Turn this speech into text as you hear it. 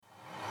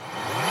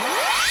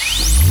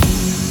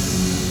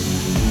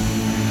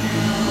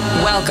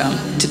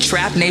Welcome to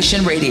Trap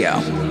Nation Radio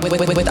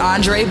with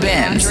Andre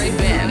Benz. Run the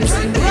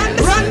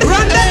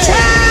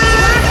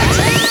track!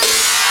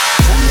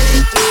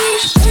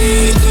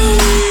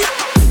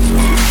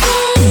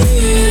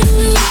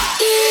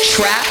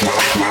 Trap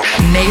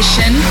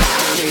Nation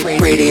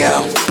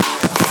Radio.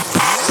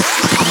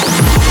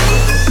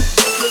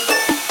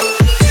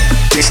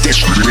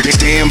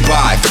 Stand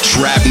by for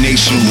Trap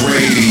Nation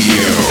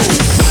Radio.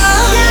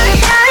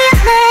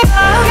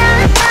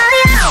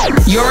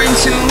 You're in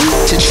tune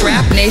to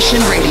Trap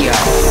Nation Radio.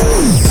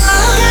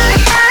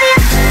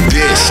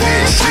 This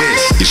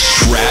is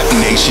Trap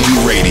Nation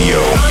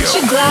Radio.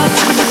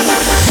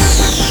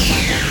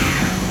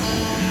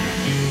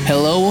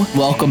 Hello,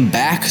 welcome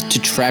back to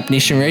Trap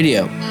Nation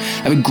Radio.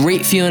 I have a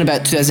great feeling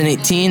about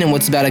 2018 and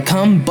what's about to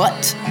come,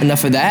 but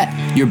enough of that.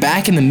 You're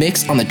back in the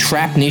mix on the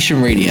Trap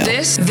Nation Radio.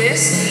 This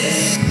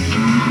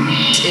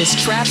is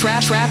Trap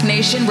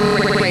Nation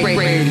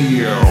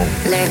Radio.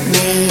 Let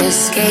me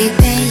escape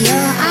in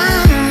your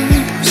arms.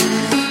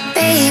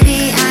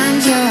 Baby, I'm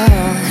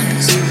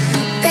yours.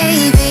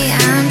 Baby,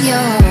 I'm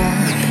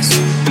yours.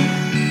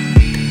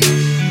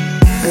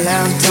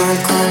 Love don't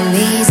come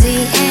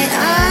easy at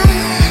all.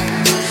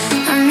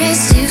 I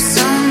miss you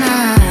so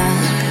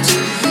much.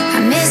 I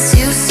miss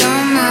you so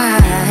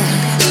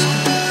much.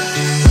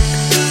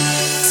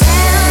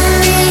 Tell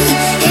me,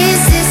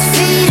 is this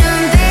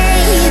freedom,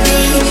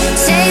 baby?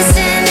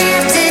 Chasing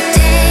after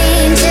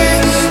danger,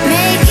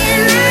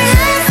 making my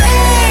heart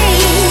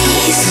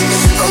race.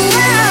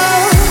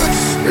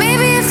 Whoa,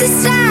 maybe if the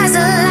stars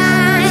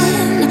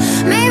align,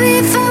 maybe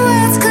if our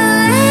worlds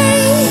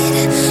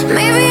collide,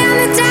 maybe on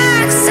the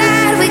dark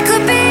side we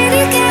could be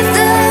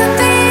together.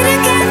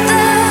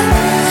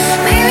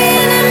 Maybe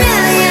in a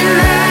million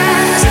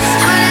miles,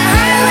 on a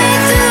highway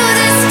through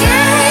the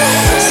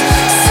skies,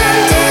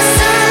 someday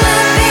soon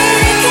we'll be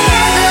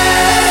together.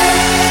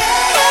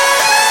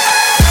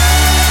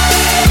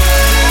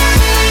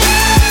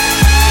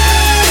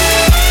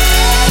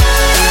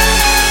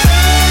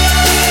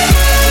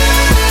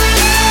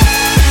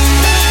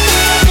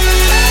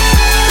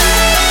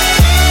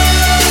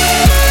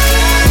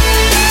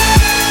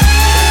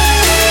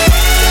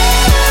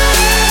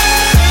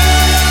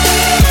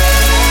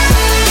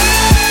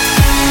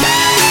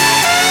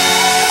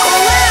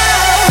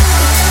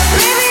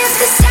 Maybe if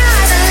the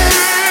stars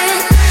align,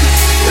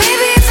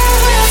 maybe if our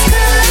worlds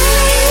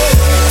collide,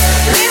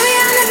 maybe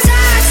on the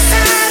dark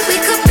side we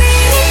could be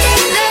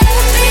together.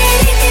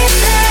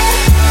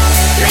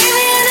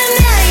 Maybe in a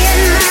million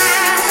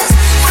miles,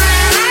 on a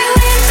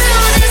highway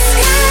through the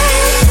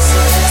skies,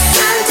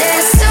 someday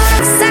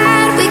soon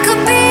side we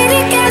could be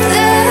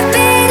together.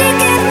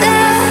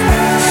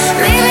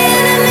 Maybe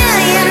in a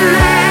million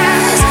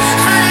miles,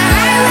 on a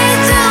highway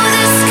through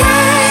the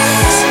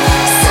skies,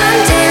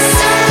 someday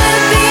soon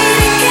we'll be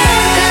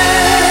together.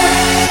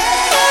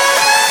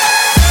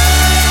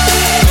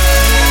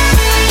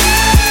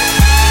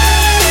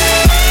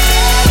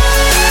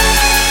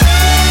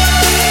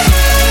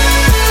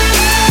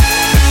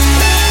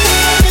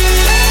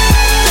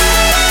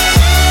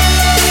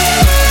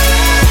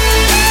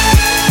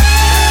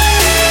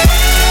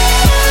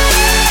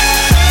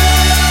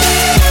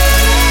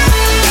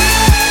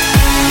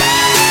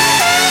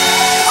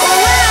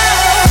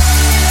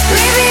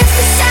 Maybe if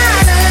the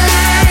stars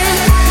align,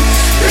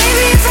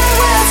 maybe if our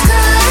worlds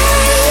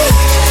collide,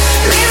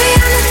 maybe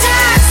on the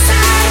dark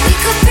side we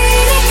could be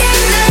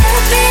together.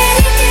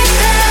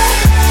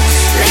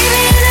 Maybe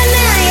in a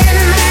million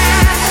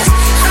miles,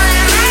 on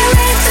a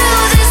highway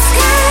through the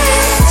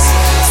skies,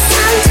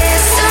 someday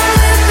soon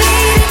we'll be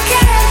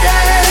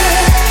together.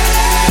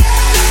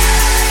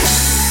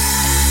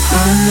 I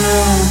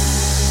know,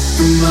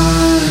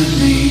 remind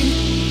me.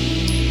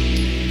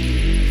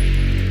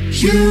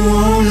 You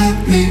won't let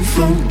me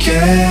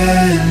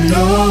forget,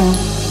 no.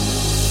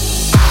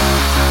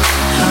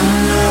 I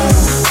know,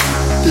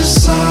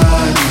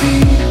 beside me.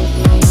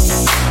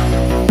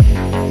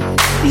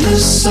 The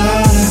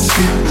silent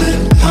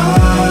feeling I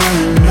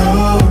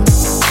know.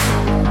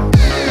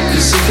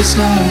 'Cause if it's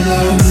not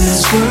love,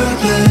 it's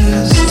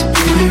worthless. To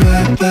bring me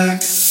right back.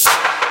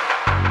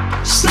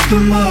 Slip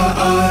in my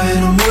eye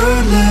and I'm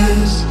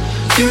wordless.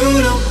 You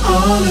don't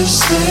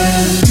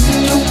understand. You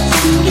don't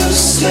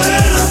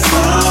understand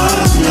my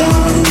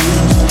love.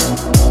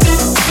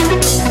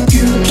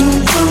 You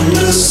don't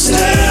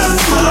understand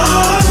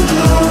my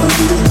love.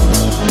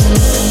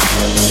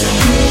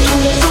 You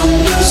don't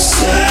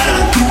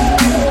understand.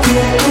 You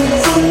don't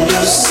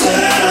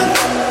understand.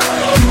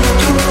 You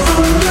don't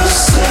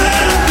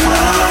understand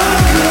my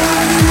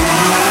love.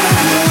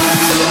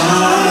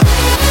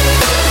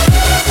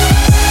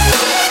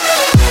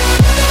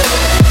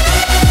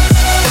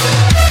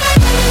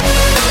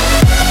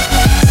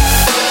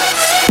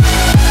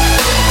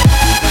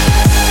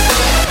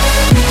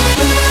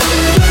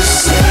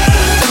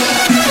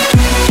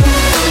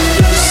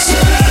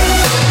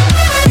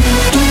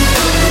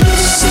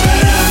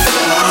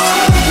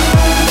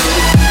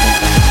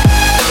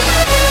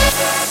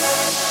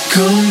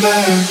 Come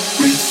back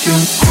with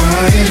your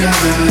quiet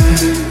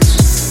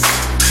eyes.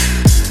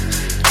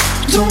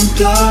 Don't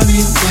flood me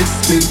with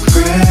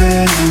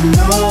regret,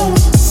 no.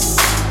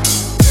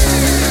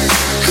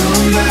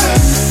 Come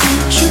back,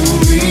 don't you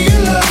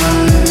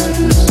realize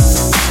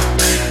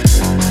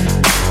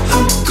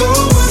I'll go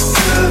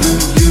wherever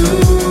you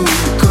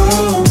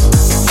go.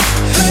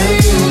 Hey,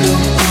 you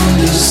don't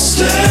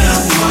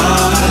understand my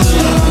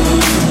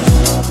love.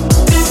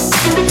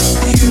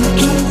 You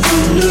don't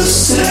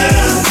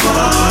understand my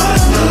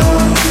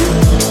love.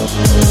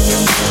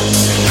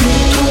 You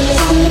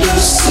don't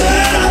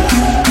understand.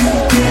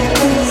 You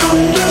don't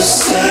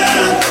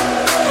understand.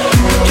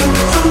 You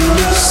don't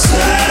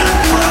understand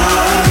my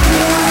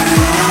love.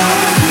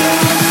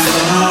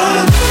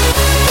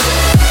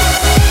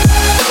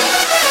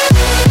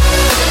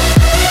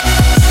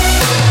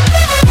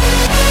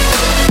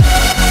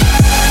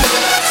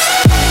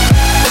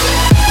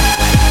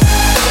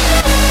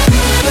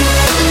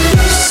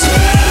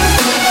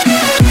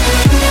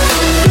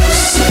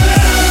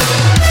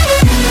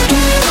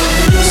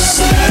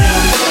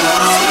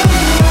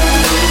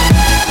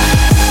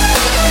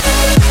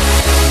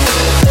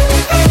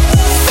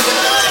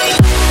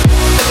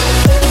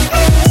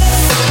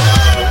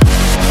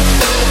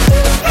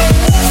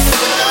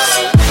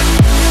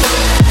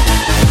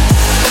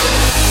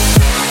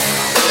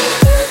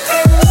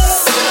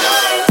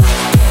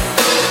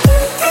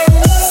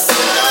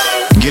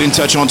 Get in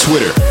touch on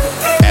Twitter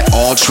at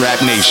All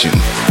Trap Nation.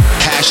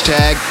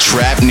 Hashtag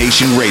Trap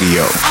Nation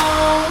Radio.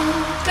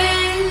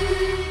 Open,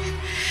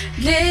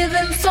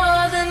 living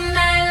for the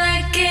night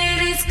like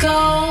it is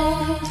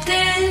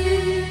golden.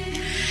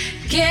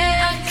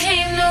 Yeah, I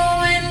came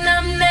knowing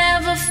I'm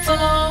never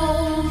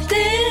folding.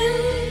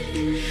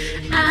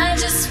 I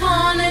just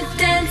wanna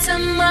dance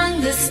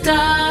among the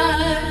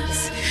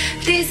stars.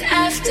 These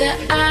after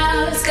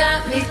hours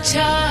got me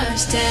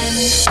charged and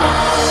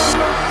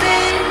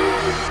open.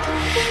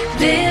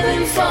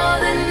 Living for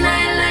the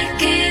night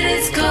like it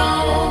is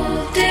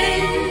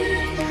golden.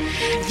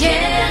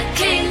 Yeah, I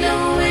came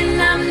knowing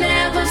I'm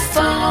never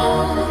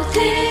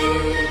folding.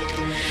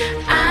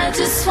 I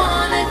just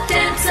wanna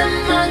dance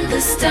among the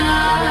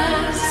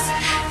stars.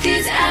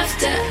 These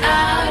after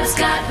hours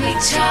got me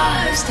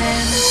charged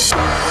and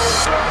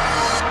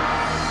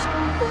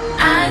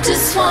I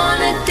just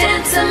wanna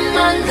dance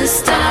among the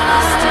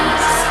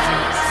stars.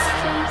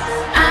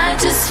 I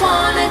just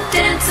wanna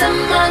dance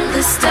among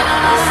the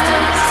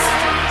stars.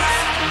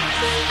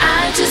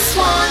 I just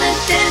wanna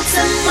dance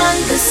among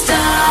the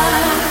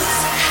stars.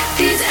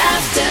 These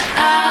after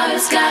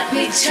hours got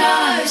me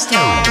charged.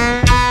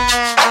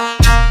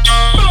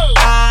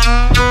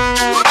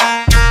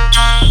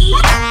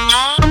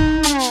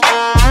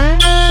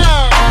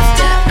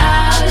 After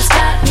hours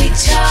got me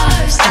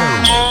charged.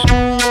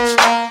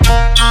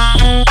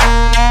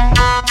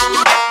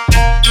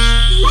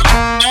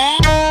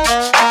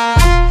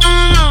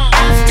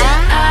 After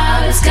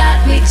hours got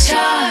me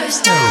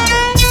charged.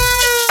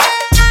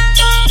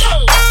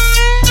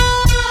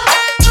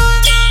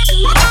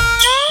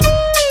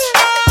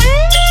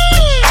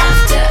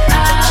 After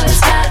hours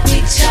got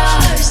me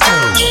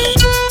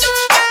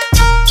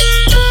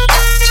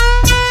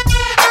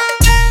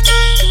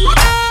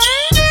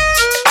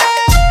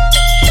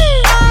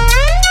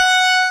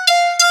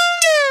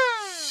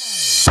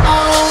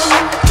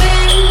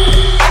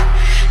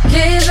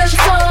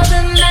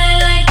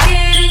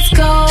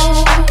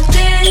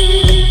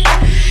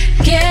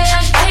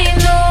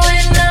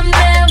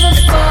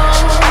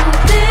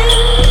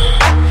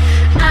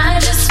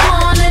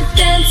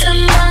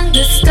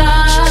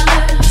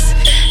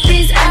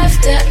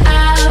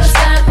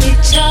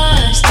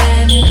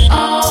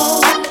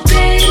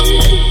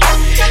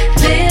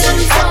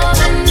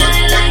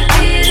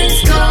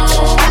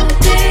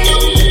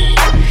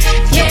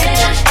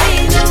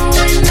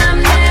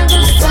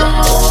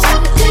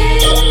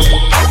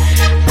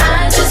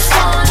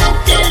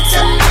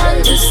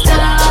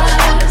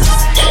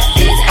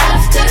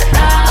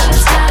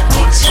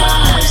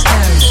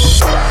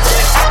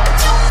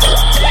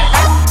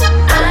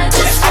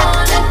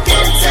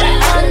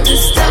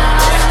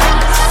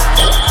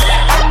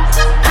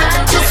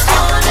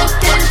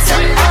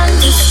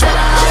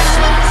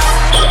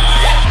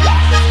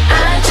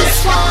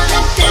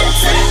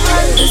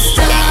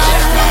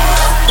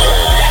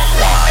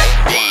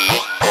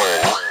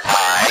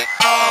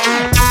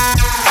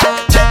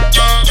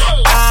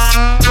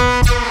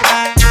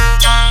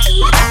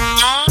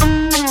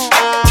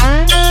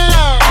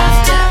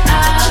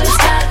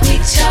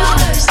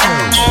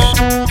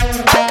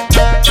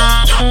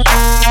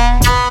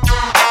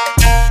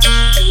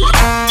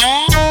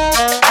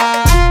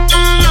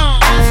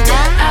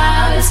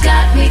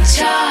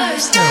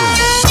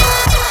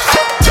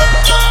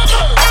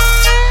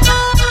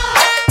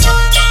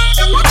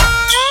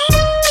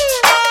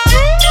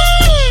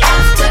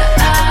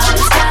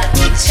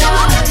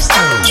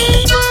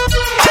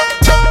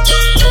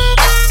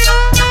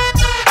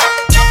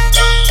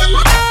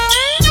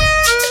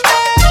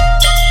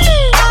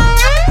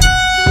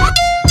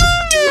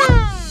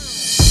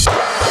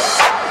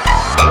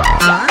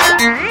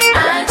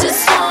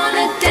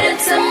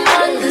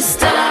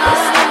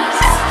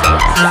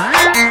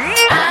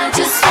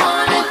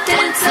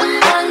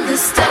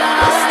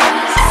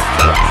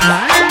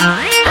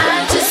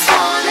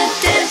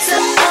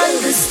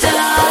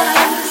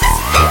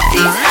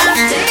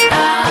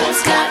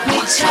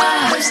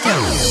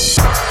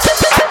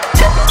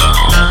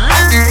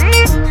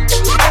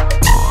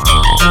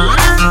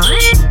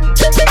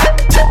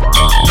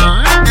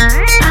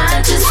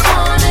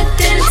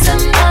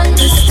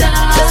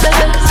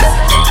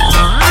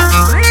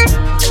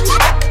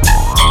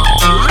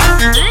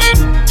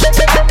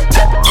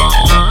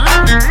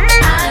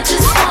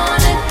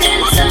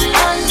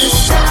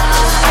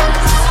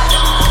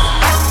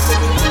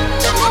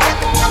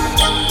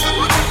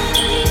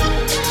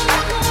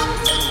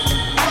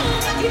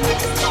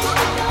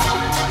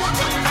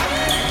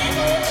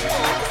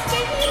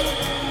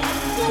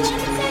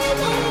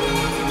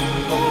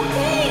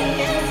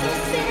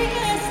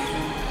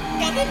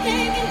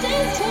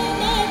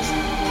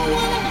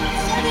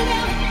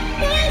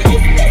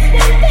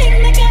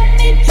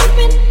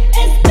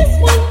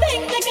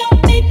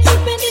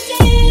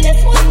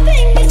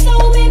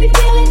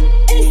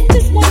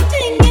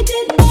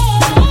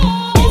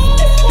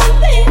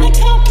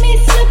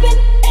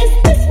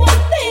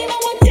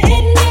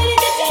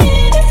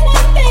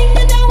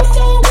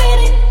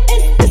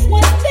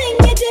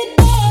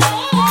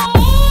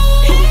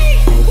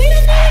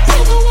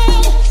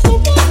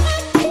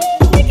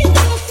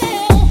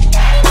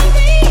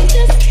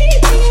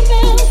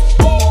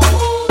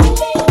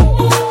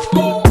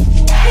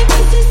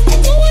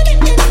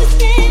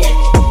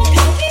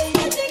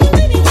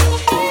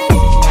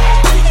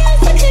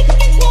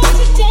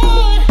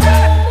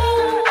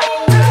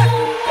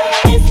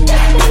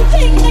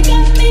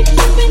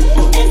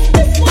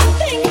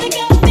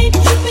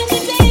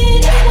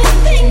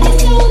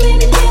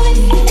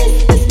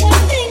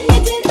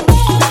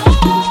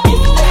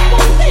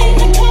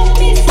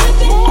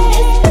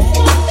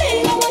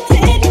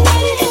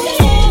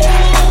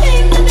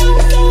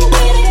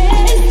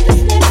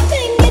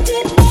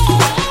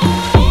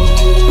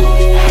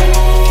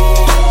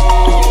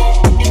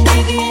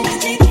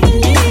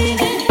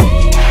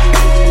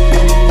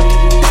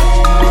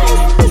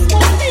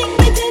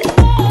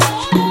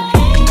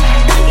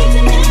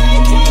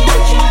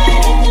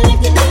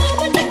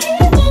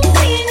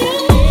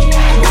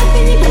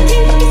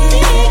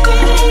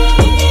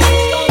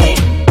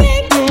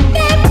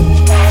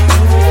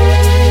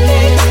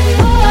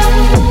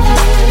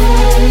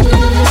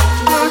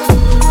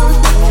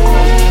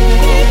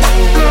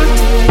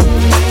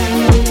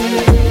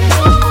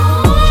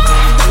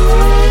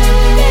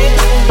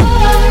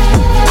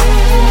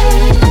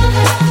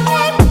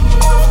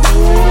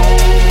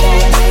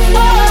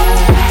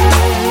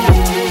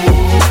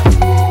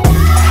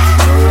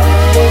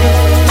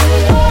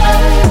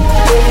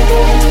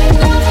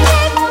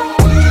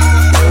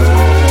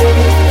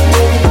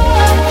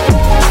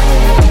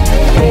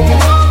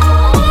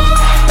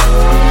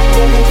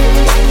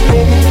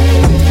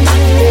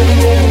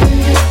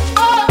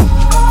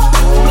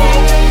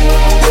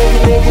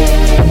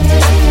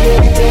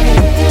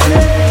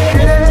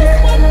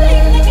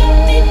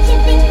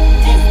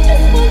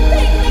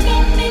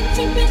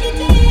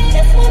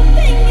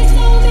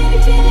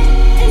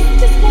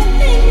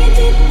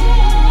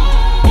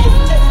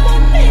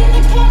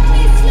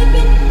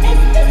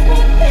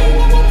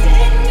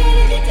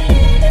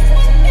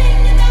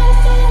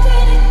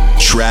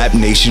Trap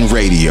Nation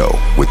Radio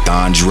with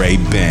Andre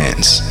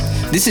Benz.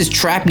 This is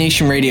Trap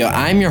Nation Radio.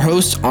 I'm your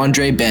host,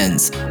 Andre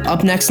Benz.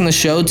 Up next on the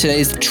show,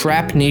 today's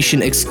Trap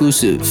Nation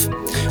exclusive.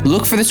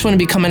 Look for this one to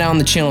be coming out on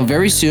the channel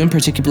very soon,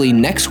 particularly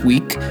next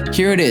week.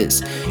 Here it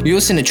is. You're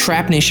listening to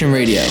Trap Nation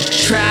Radio.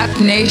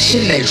 Trap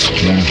Nation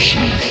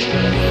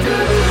exclusive.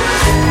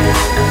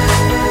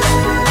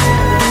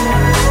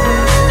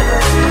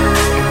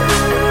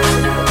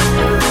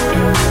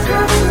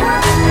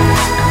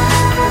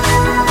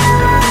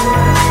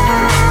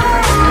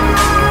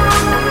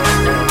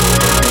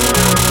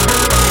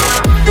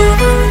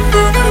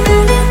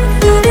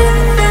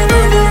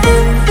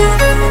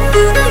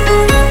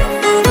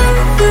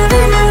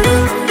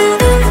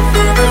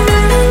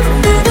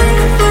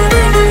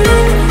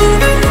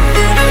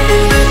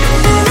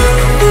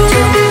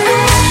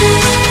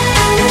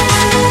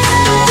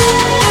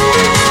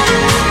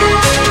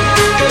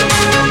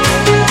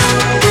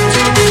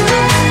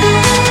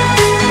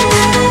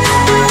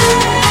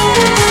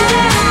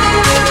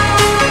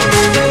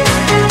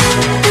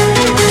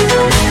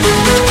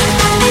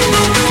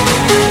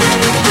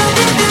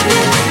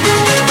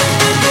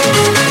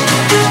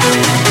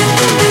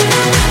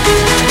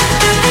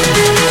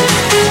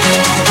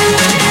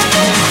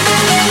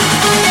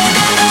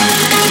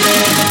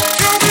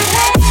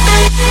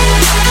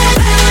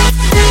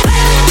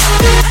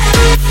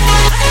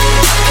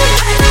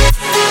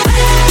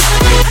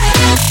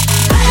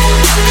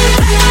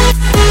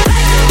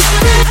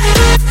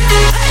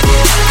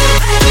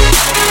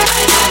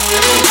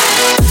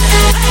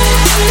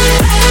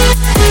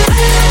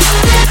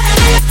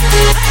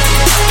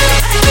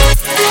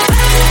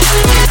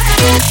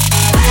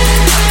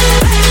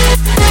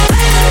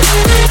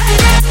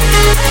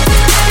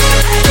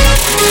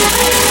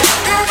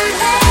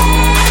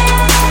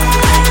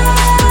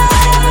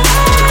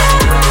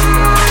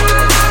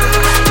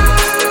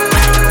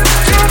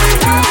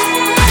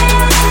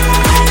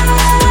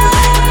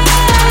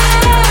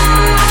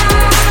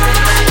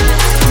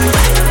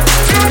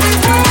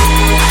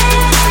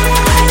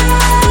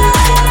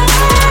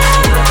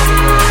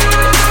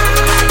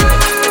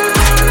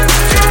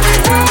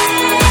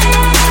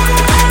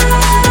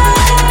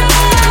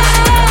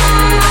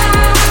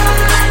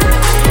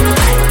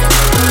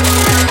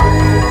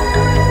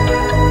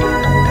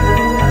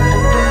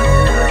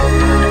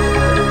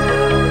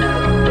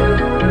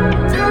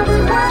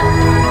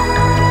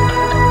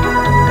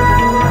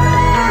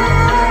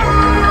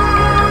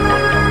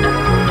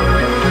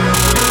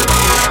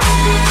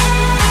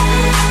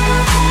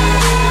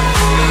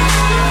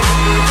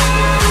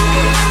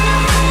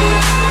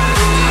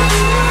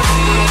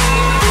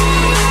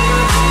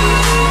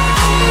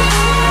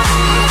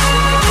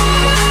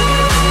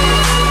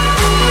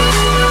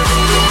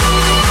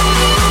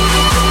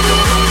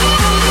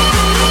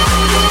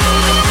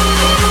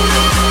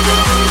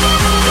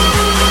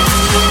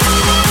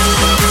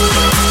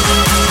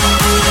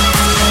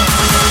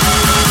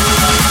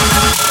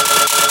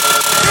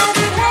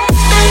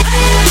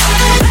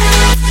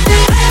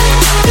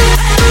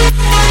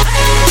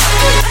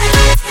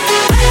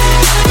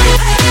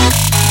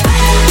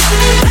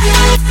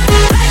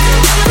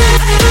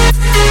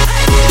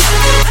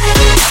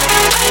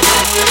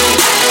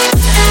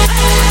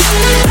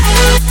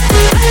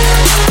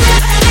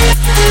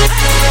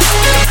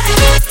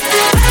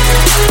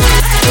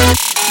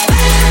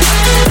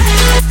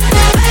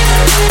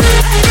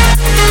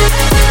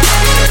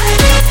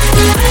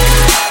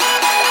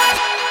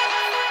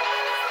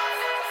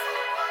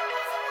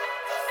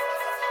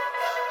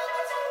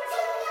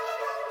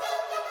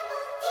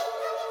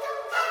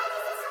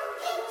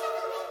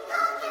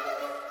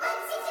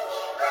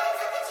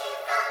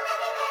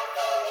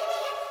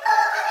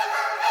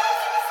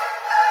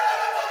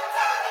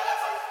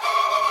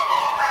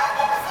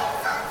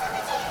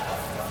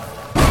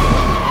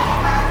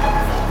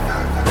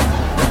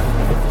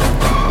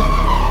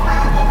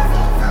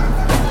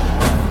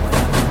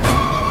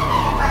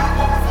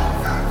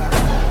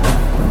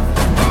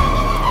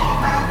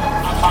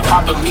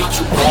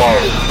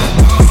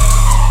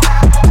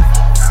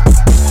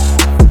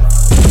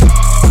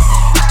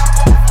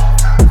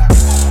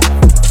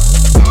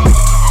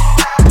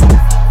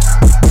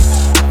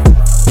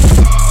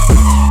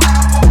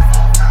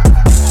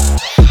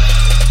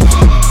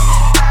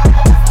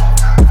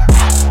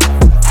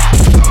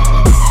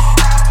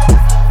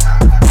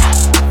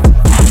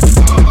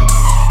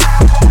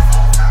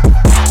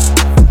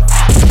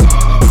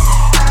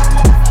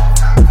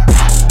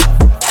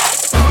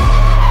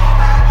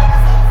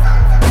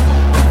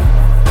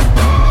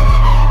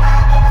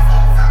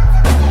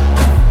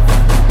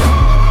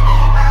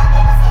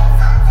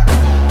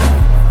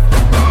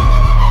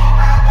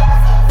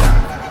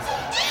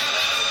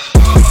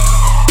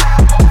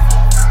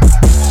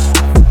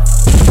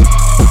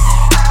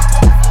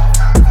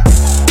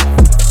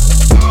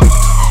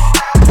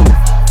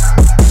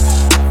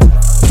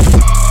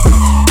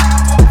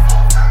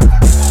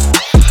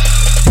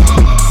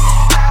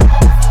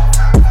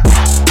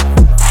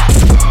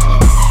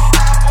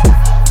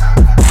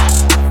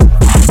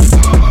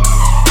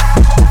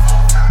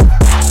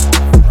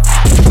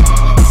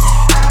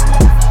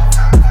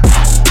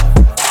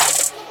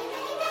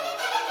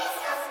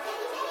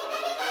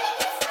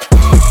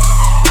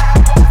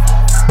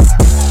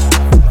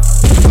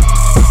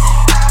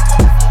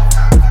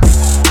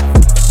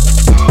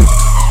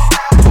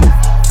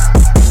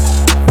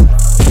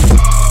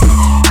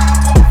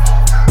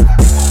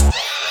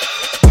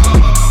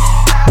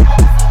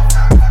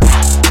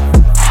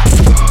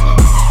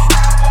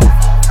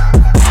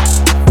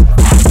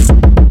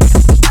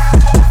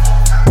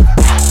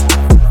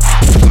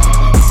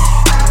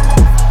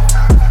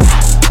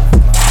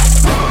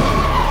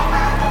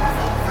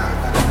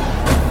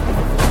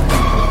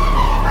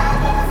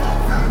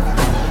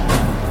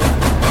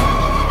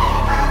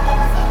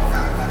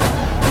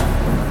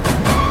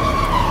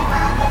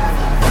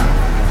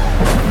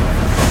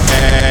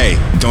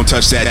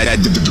 touch that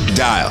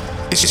dial.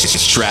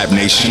 It's Trap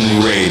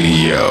Nation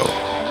Radio.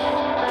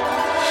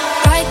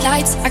 Bright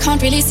lights, I can't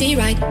really see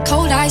right.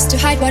 Cold eyes to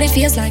hide what it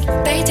feels like.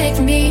 They take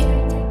from me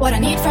what I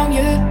need from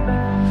you.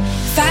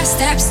 Fast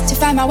steps to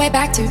find my way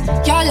back to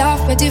your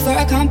love, we're due for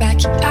a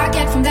comeback. I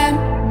get from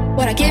them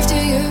what I give to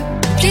you.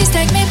 Please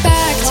take me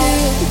back to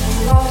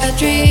a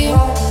dream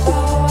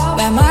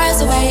where miles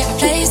away, a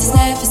place is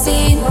never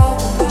seen.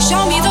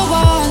 Show me the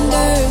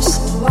wonders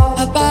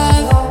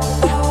above,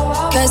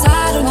 'cause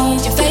I don't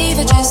need your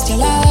favor, just your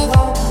love.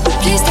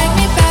 Please take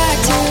me back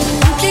to,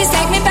 please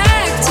take me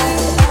back to,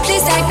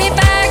 please take me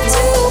back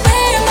to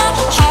where my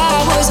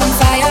heart was on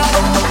fire.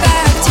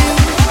 Back to,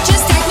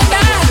 just take me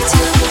back to,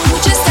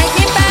 just take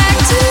me back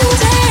to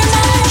where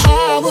my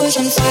heart was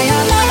on fire.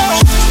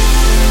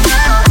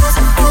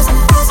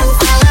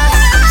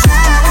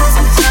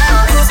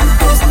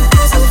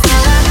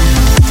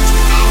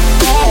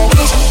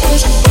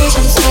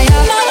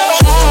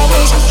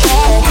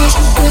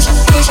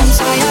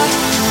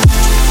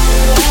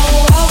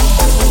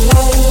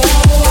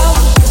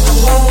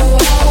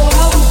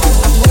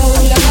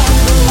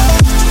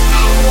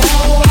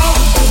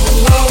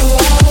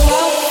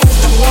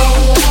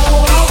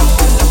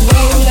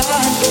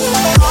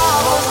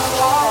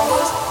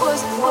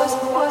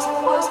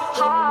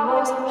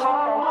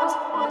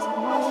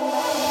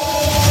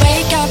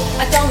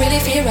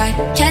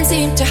 Can't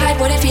seem to hide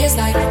what it feels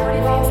like.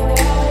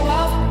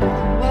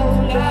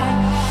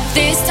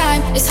 This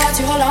time it's hard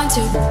to hold on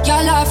to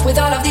your love with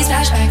all of these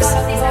flashbacks.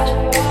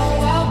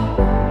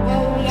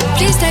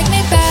 Please take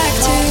me back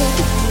to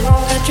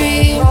a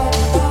dream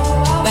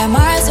where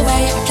miles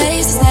away, a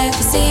place is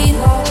never seen.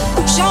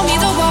 Show me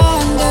the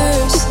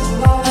wonders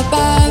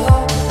above,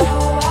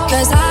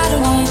 'cause I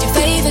don't need your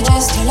favor,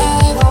 just your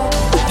love.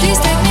 Please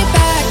take me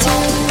back to,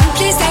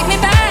 please take me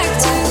back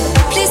to,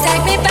 please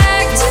take me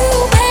back to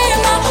where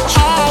my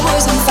heart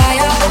was on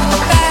fire.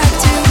 Back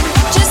to,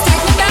 just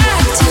take me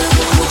back to,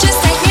 just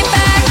take me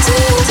back to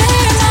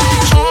where my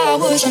heart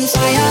was on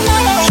fire.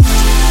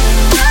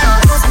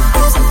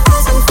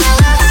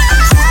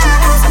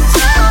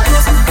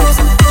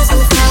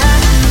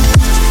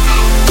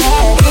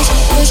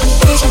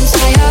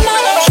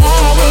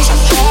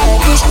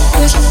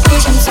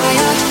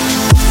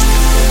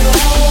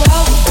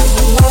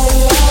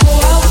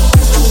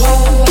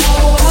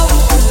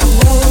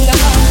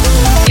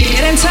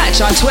 Get in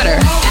touch on Twitter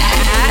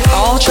at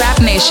All Trap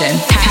Nation.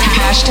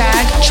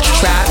 Hashtag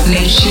Trap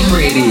Nation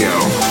Radio.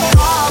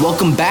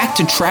 Welcome back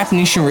to Trap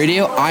Nation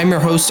Radio. I'm your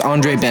host,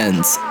 Andre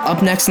Benz.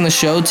 Up next on the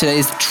show today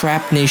is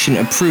Trap Nation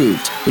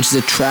Approved, which is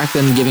a track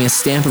that I'm giving a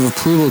stamp of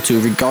approval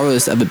to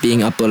regardless of it being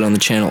uploaded on the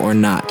channel or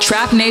not.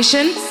 Trap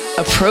Nation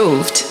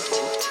Approved.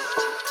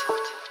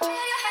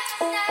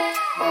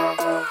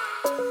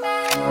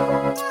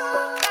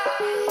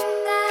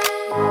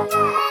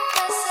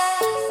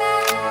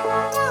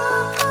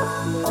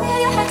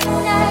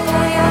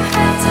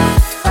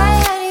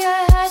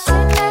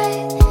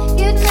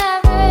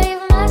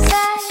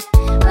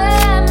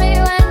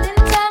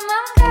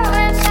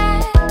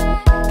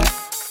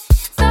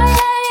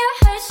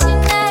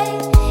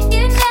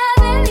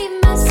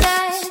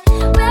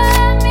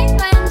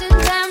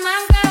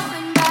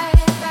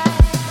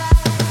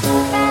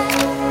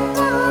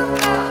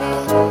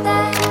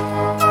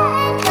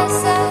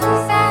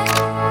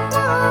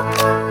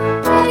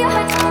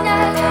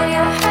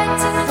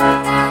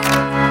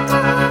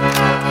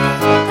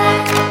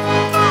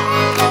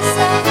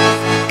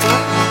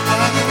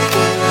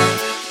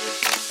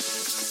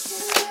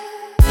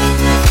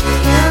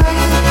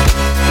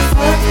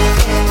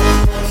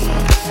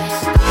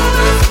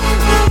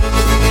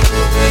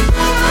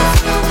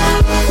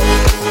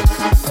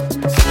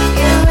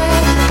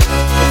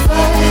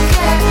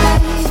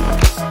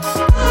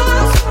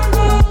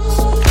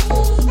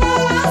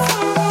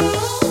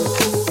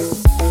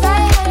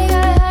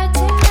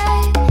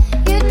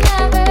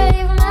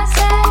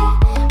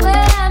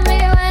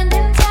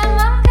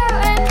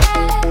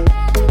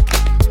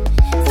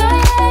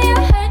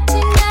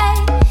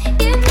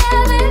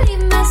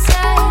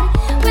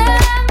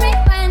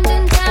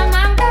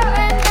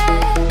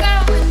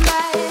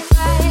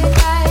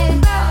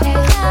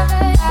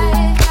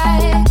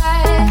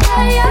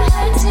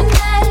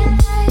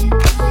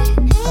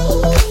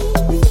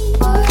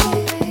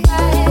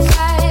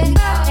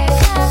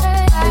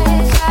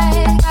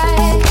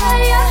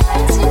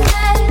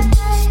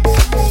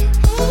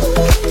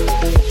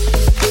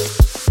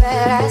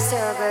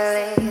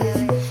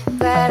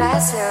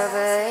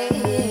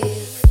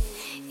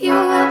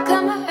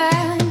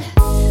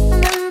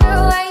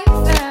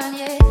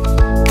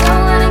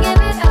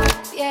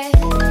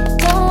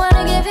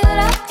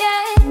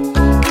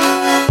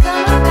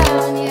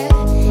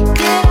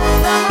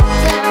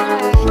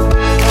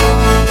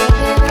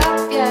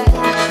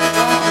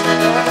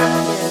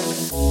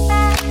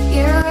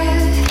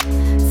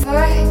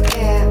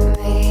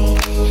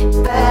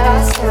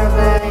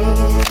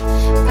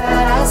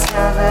 But I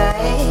still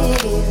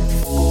believe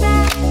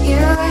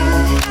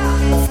you.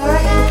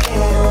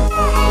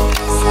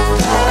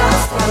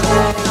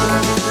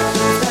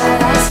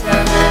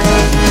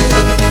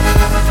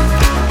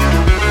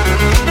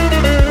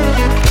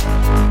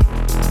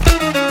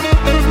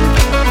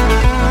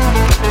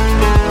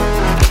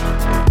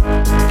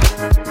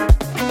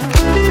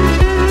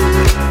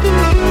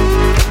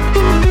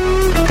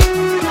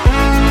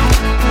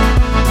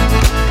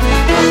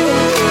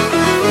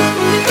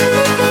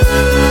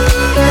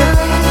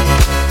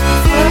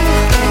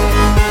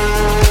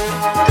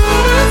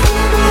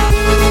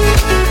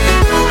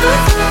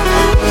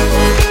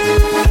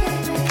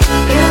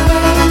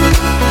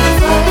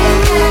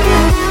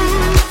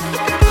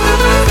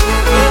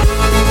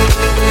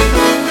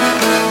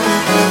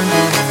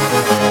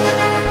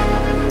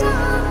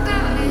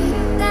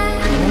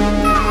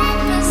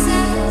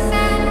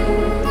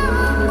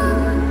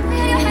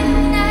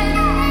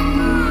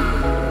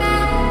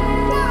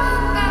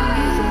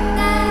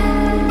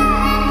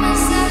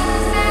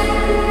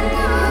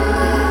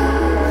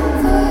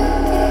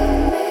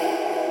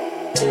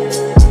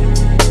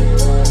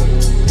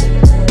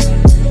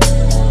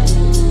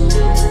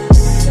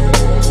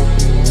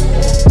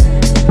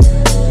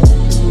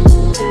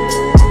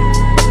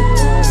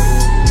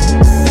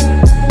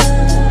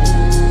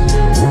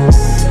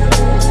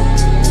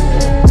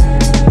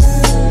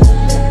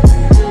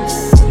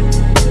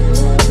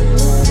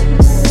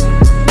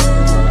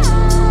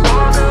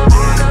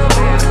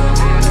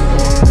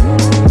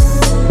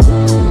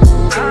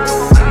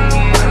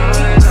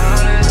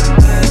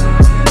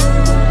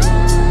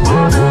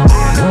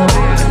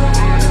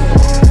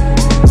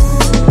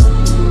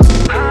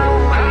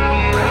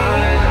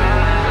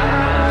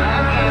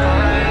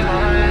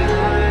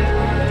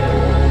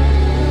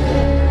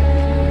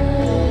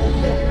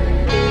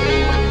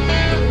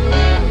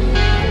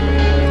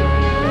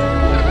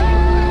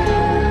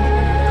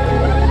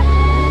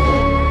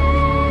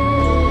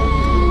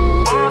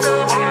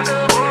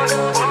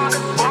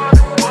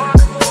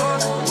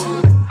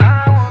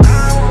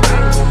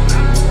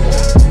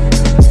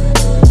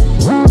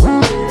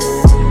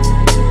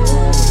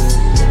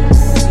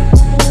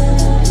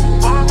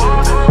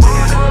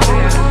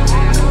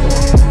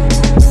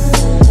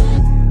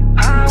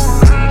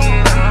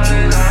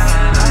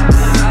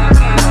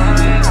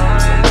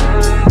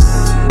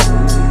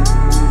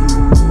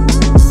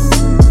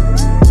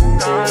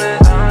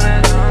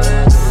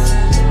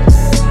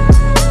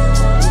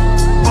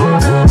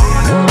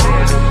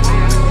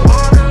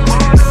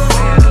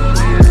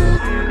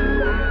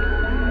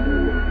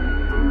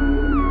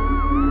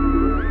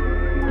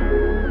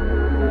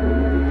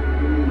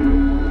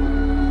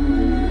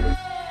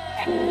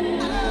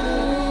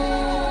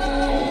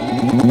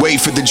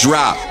 the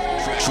drop.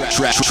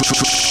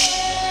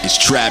 It's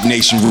Trap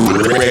Nation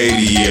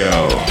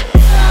Radio.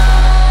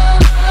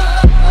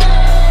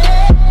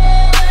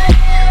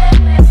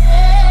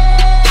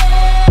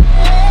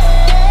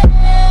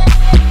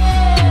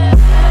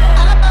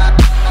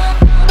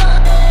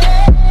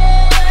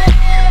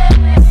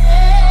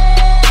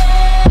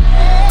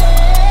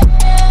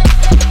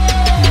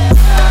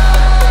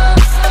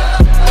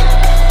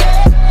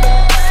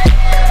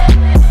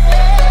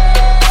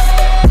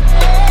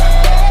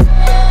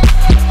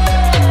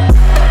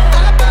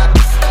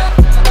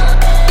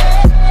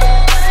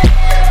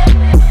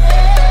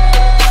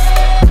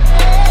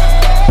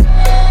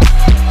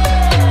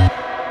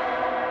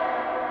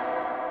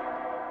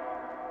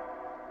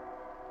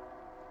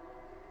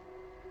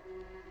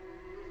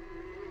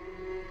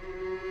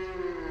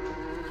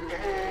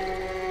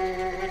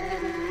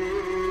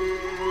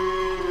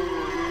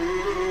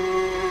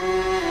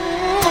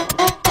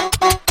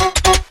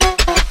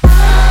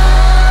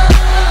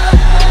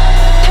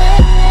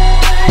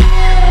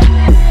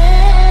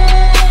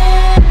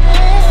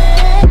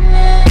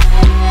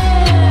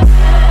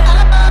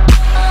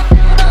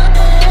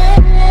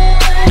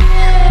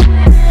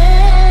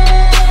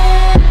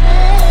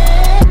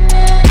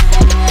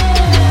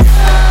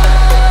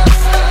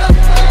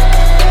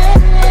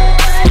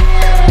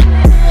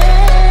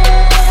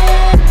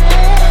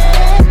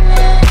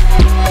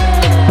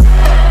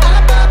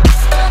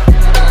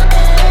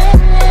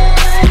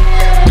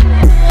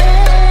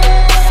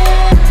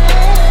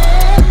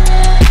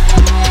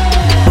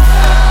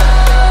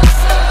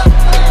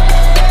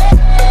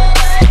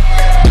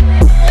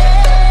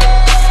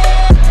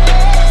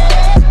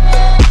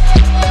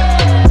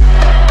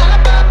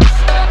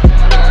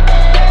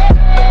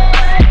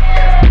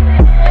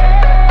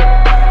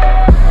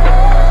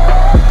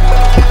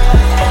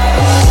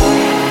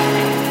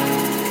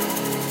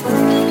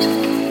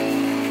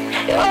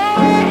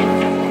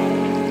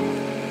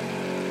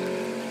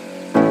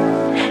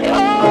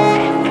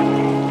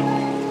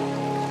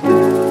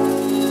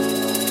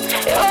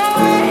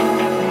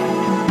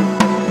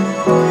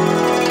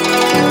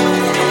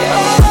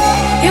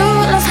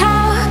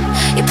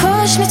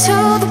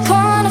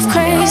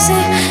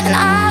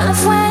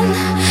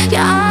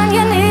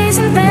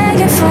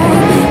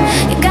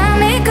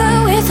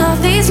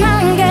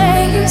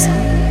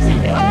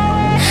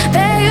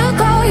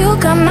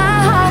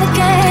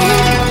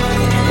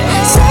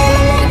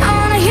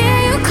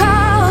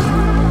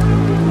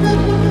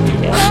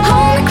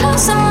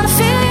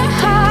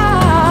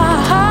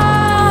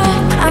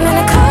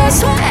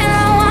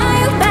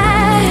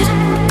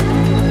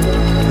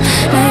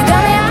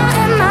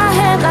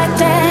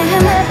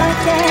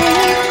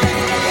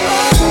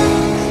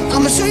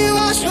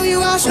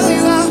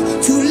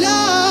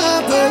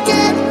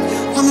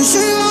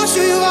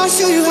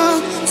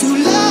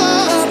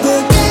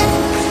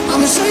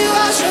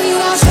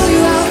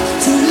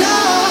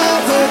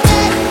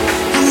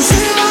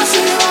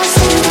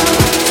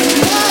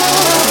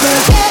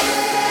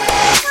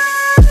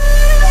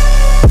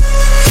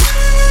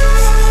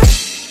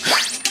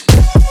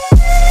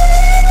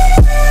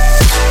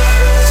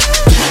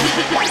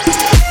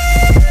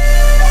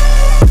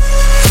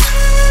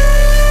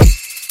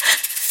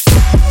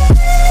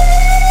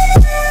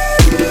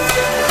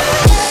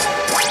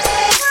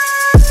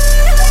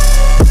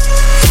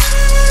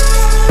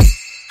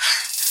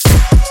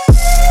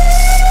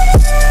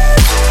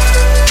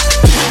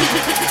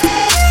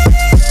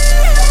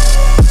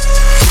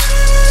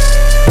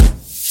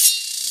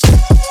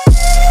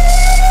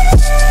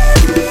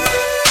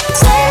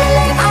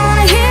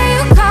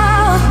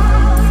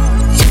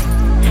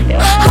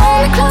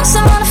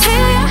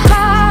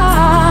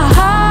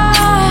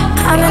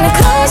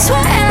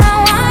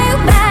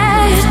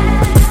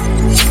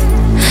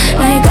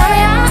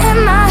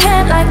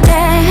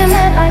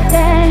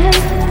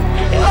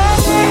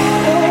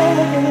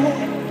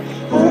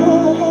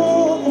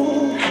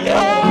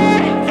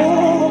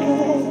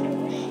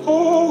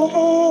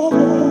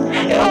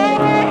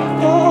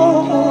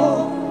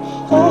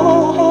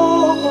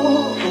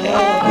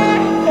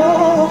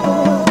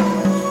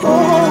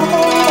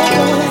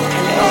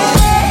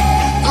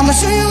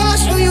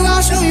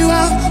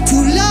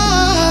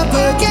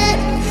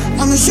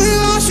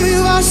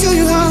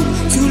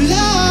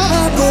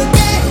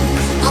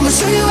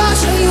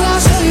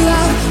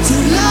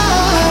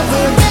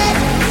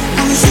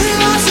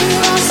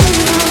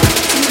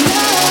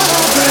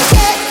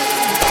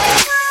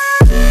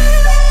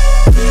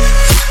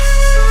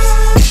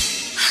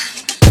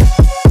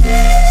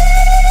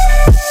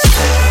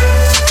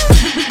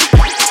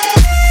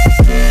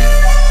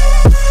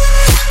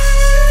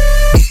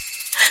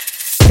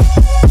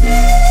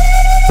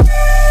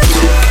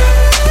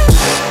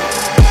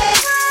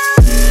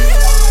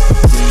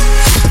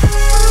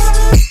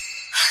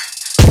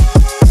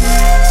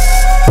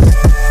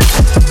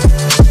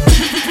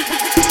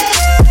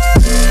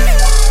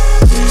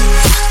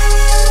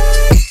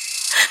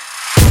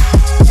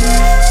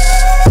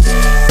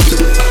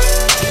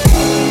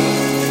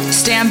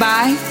 Stand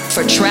by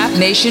for Trap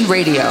Nation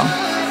Radio.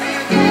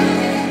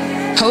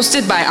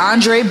 hosted by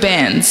Andre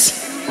Benz.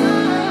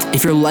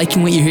 If you're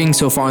liking what you're hearing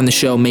so far on the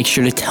show, make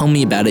sure to tell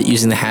me about it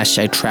using the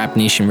hashtag Trap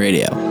Nation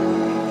Radio.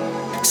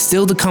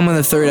 Still to come on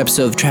the third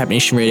episode of Trap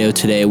Nation Radio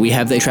today, we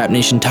have the Trap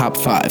Nation Top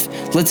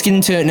 5. Let's get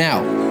into it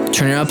now.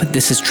 Turn it up,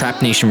 this is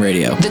Trap Nation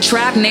Radio. The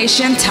Trap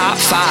Nation Top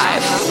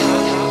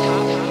 5.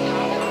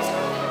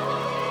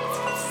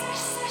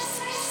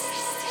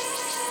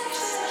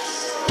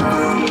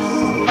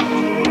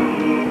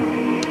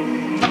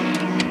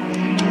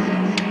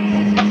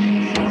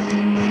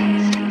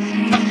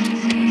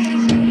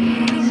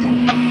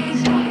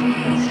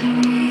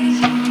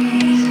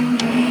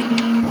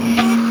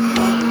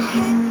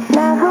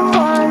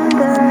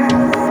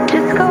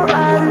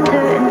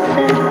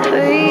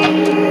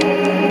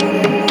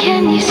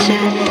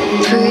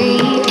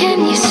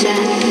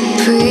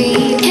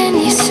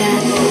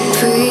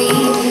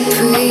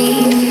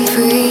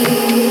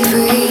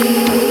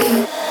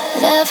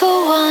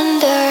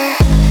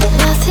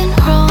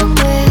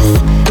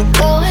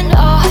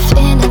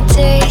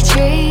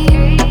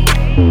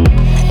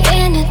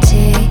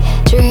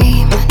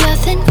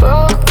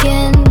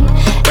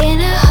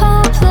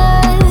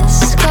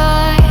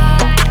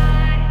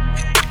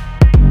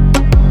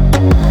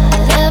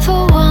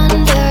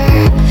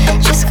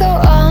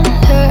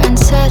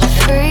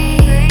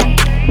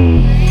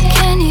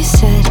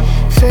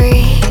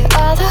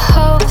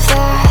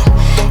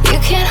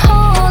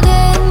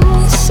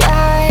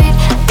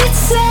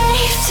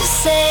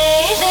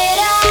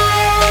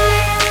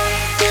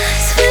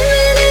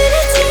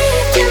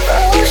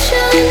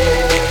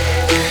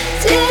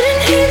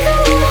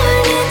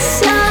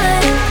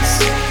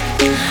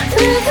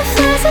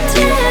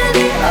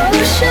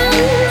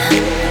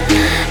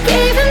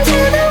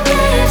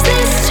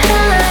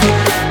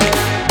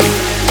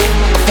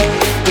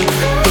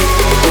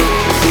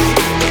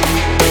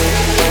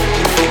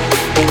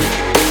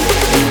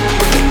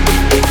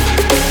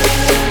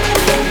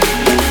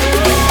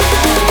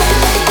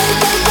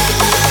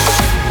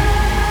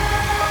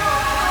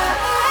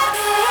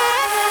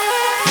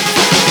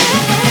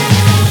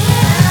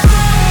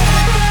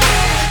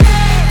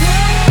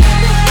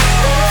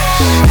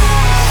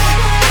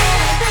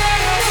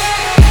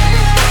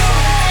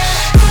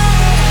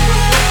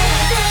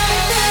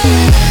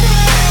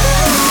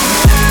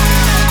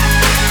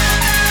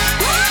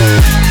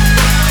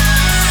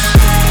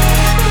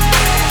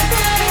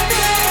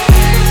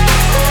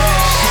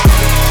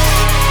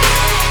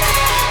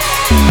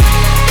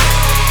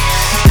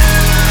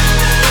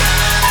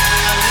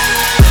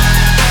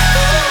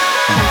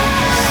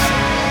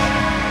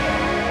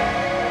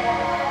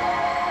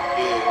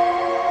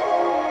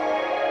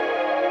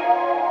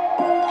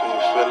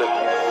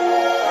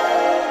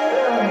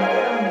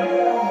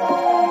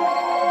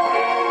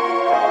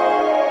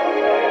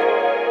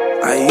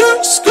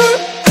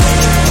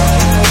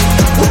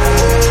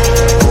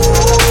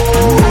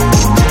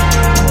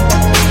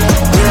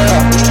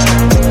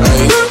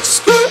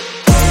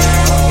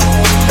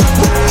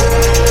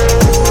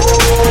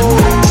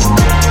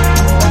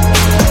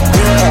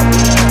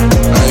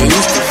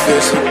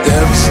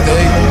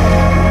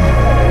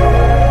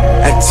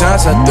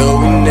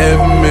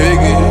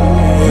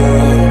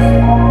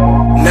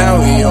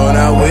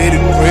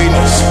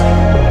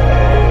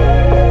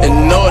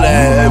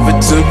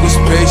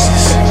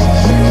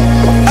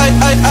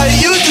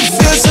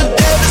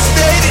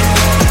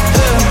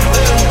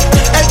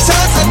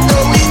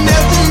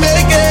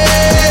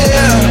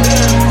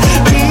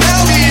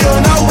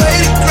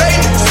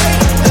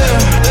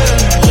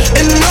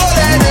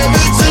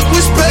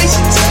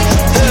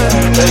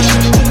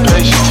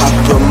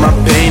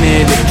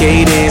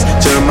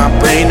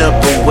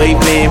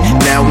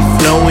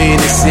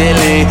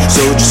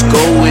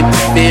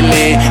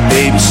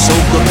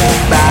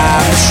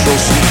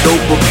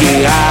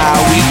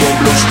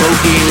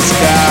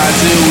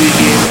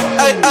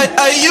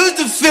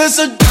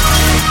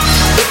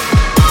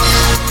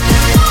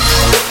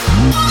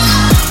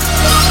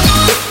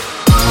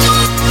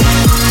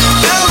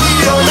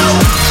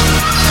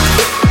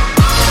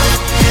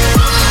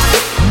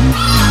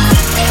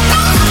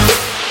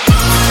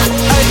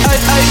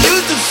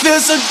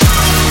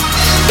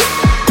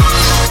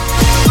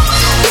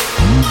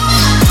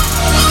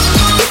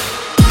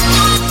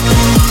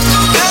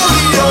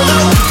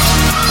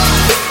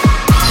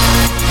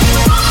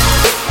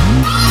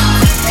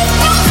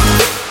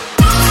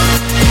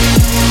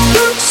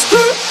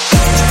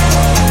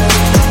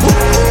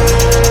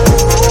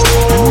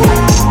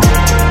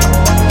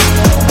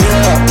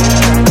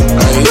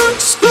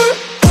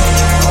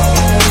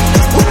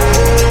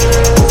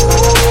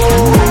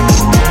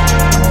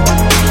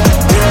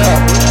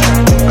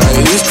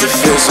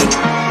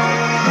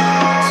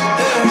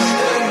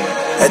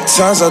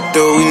 Times I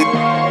thought we,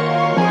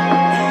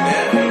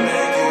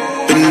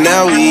 but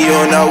now we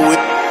on our way.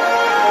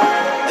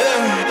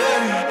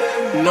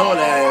 All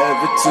I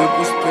ever took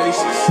was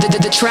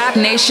patience. The Trap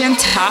Nation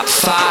Top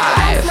 5.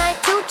 Last night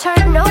to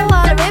turn, no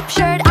water, rip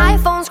shirt,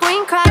 iPhone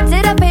screen cracked.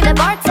 Did I pay the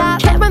bar top?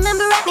 Can't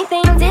remember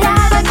anything. Did I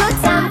have a good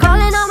time?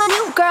 Calling all my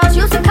new girls,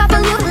 used to couple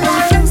new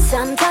lines.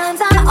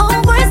 Sometimes I'm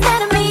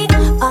overestimating.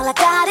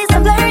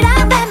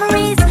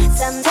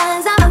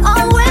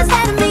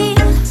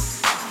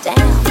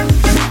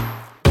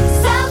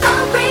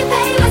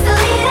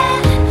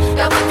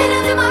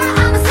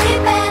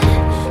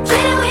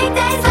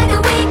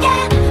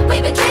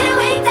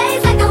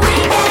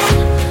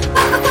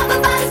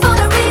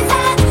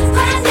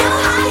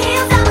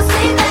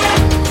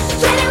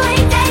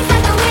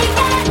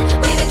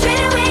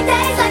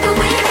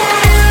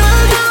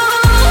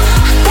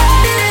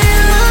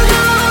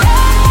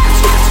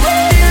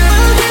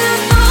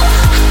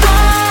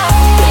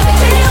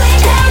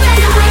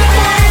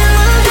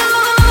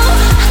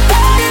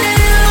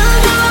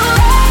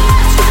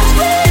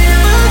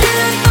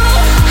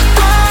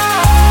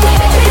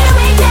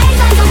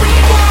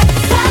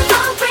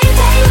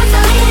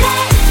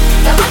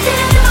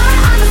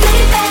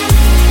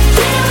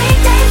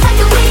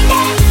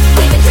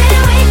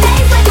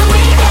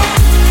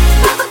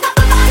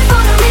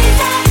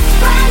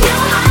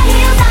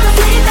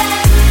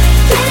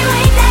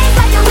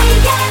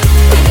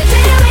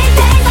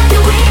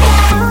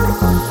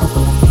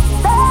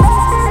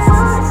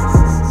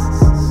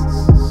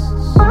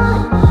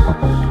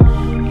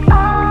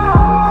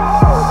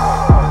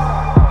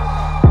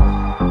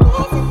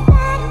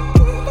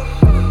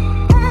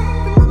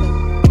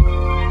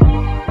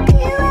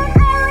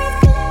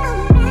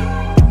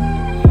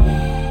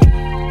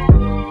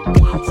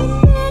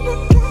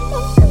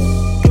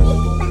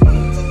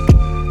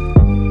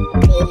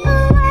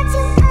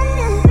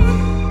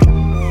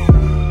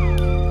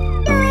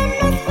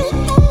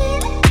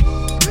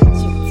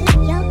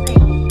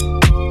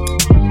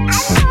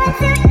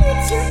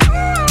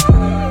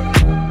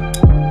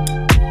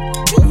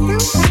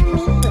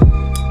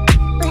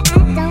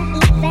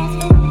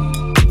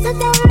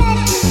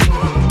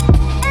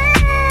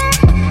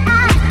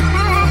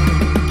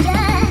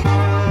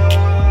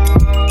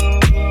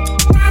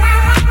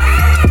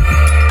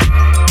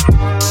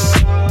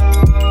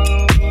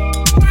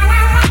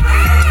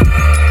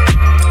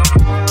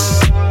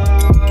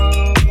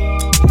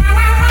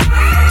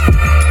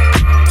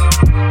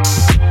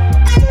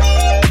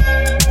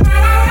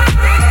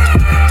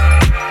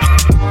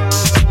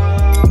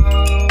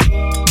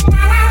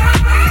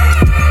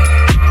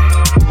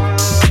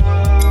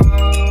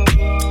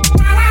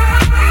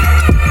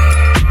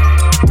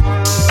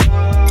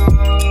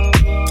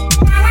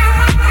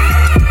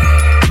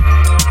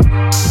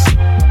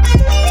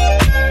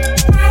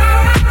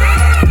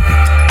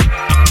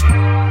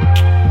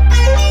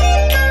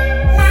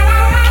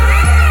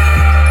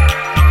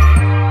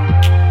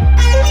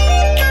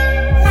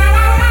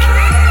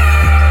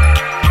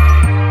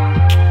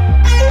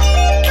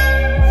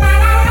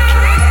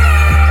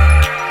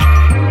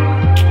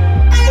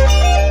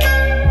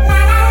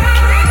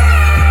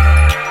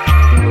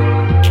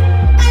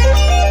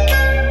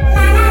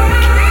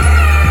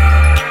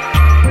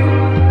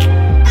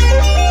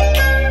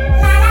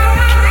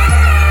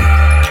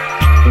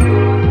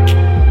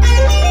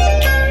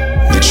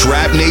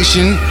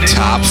 Nation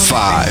Top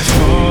 5.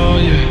 Oh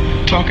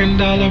yeah, talking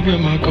dollar with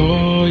my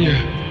goal,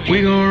 yeah.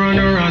 We gon' run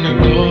around the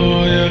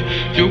globe,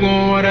 yeah. You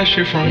gon' want that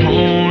shit from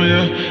home,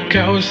 yeah.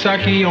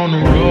 Kawasaki on the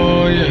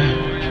road,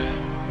 yeah.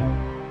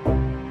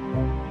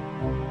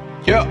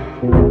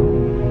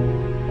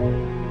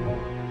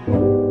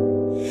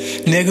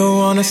 Nigga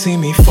wanna see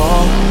me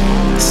fall.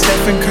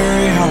 Stephen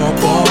Curry, how I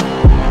ball.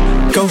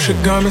 Gosha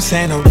garments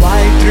and a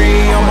white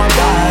 3 on my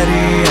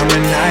body. I'm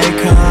an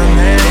icon,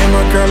 man. And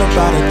my girl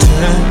about a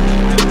 10.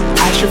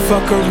 I should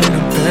fuck her in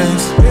the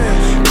Benz.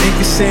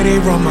 Niggas say they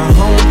run my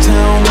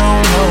hometown. I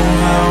don't know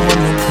how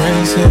I'm the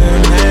prince here,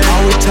 man.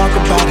 All we talk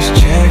about is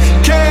checks.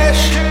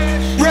 Cash,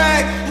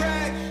 rack,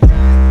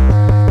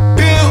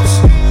 bills,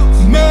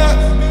 mud,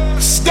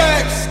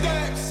 stacks.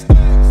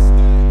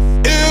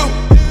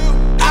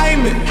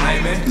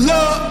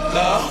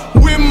 Love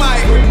with my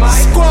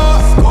squad.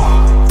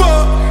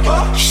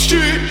 Fuck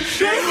shit.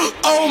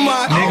 Oh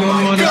my nigga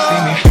wanna God.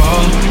 See me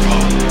fall.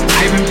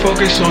 I been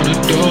focused on the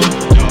door.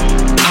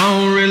 I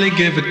don't really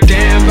give a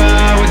damn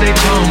about what they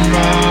talking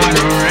about. I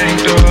done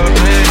ranked up,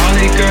 man. All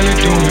they girls are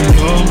doing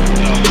low.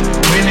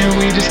 Winning,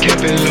 we just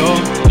kept it low.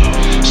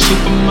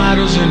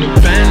 Supermodels in the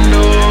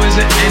bando. Is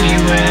there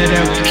anywhere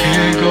that we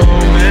can't go,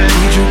 man?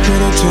 Need you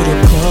put up to the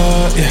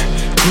club, yeah.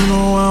 You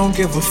know I don't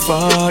give a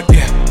fuck,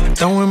 yeah.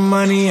 Throwing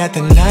money at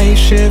the night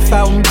shift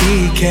out in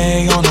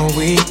BK on a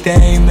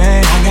weekday,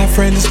 man. I got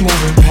friends that's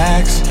moving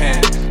packs.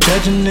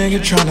 Judge a nigga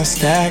tryna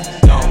stack.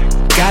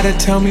 Gotta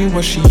tell me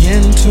what she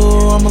into.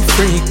 I'm a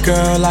freak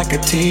girl, I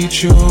could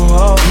teach you.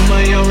 Oh, you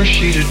my young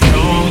Rashida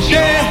Jones.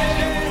 Yeah,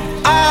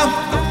 I'm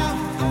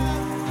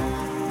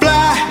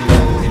fly,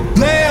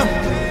 lamb,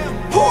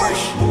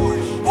 Porsche,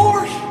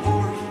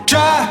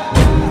 drive,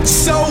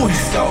 sewing,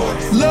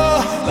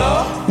 love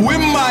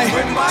with my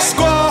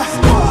squad.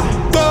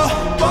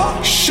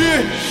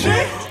 Shit,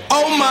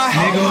 oh my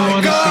nigga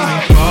wanna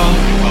God. See me fall.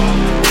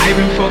 I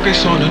been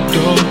focused on the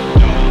door.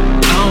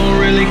 I don't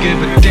really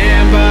give a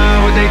damn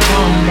about what they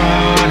talking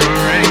about. I done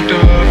ranked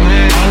up,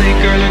 man. All they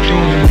girls are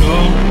doing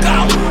low.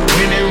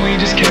 Winning, we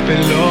just kept it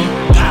low.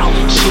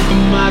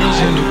 Supermodels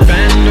in the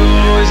bando.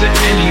 Is there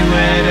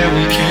anywhere that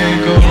we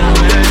can't go,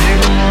 man?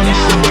 Nigga wanna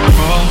see me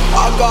fall.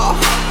 I got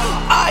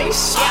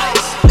ice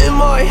in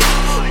my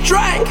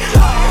drink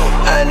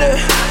and it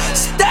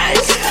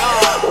stinks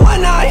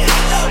when I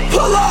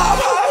pull up.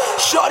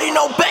 Shorty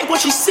no bank when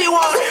she see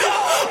one.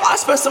 I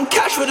spent some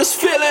cash for this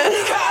feeling.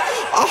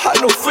 I had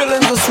no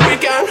feelings this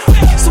weekend.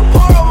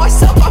 Support on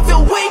myself, I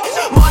feel weak.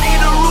 Money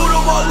the root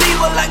of all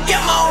evil. I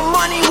get my own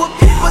money with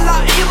people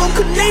I evil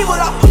Knievel.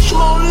 I push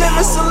my own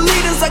limits and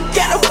leaders. I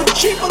get it for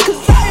cheaper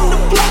cause I am the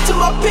blood to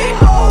my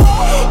people.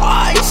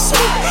 Ice,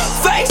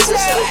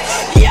 faces,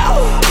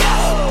 yo,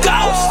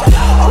 ghost.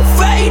 I'm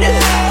faded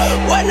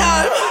when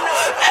I'm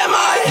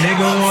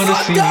nigga wanna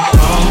see me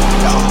fall.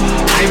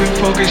 I been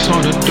focused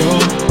on the door.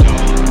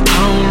 I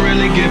don't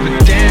really give a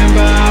damn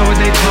about what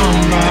they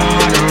talking about.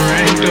 I done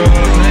ranked up,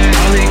 man.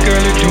 All they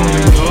girls are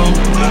doing low.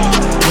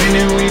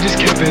 Winning, we just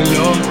kept it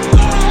low.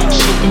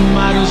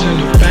 Supermodels in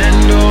the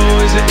bando.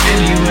 Is there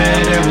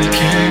anywhere that we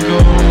can't go,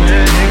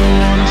 man? Nigga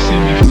wanna see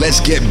me fall. Let's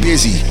get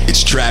busy.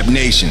 It's Trap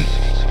Nation. Shine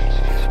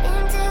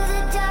so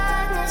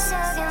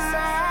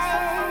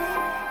bright.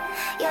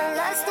 You're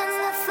lost in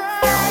the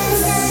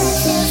forest, and it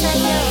feels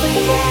like no way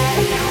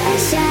out. I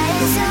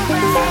shine so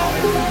bright.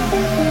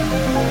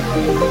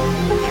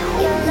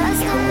 You're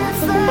lost in the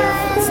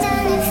forest,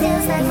 and it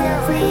feels like no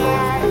way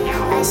out.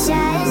 I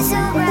shine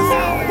so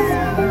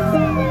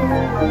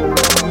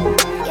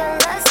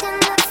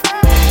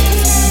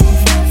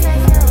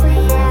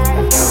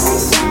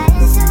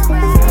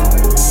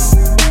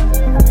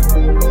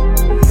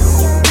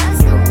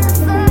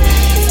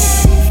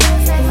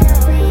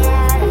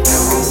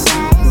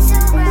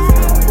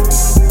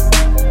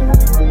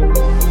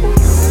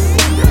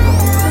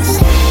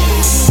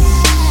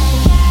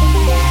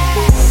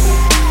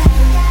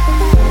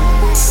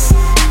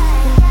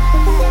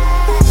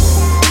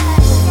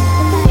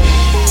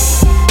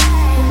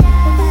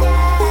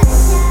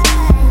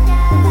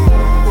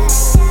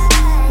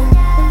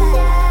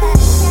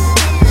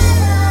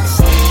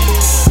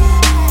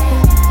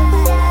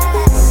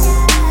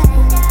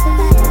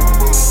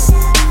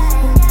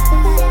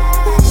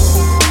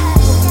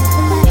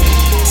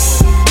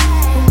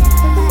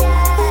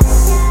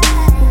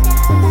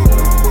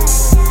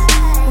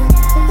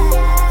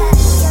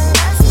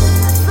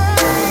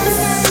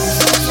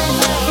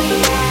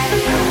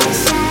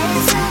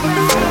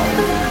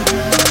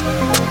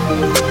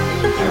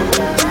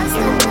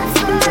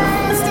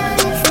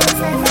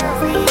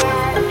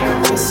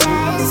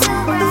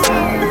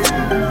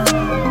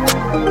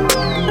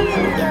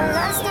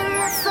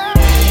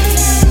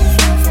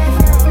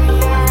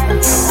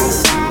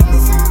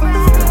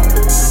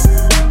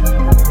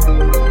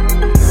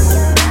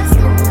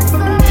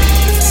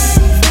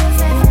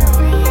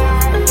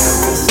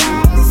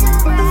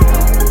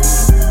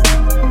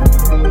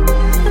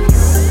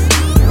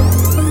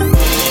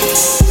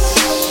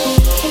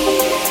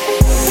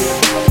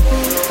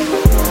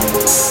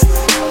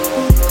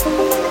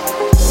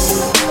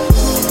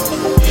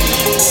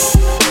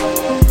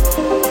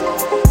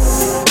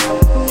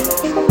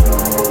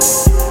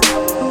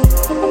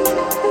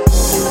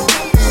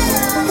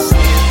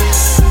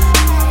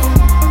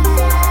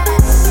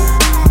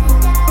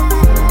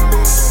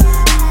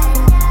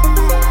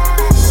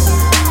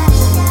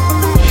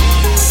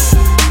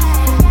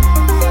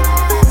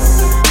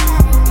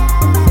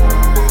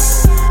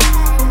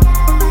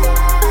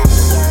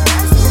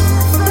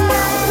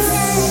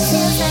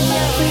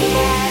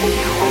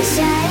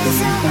shine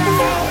so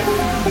bright.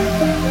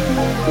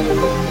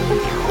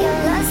 You're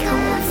lost in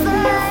the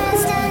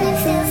forest and it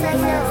feels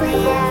like no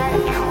way out.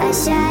 I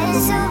shine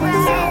so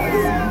bright.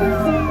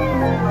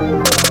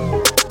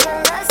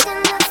 You're lost in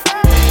the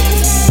forest and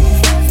it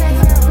feels like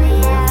no way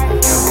out.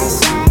 I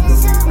shine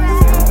so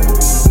bright.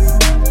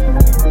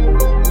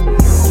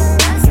 You're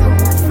lost in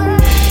the forest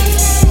and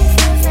it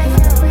feels like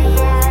no way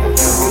out.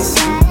 I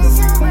shine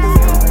so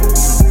bright.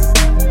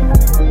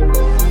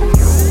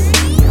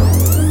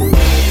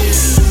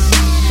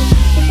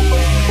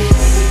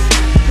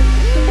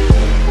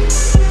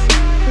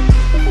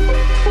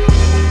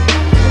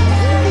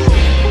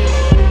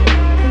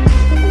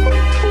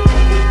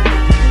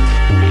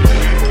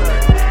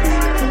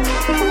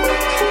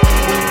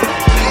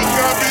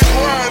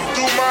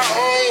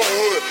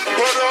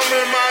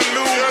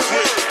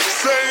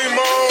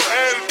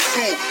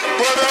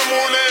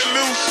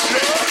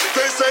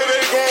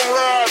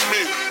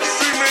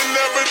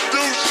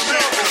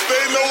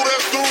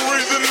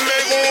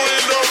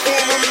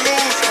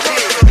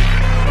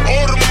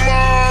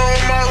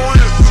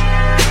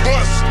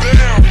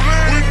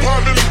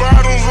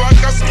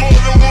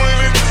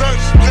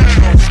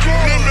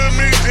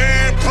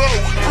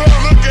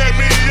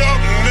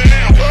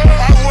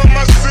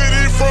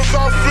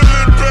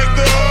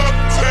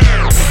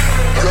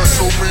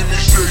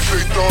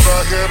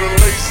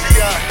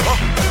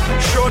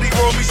 Shorty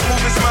roll me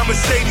smooth as my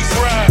Mercedes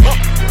ride.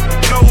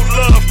 No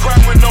love, cry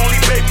when only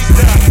babies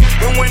die.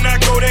 And when I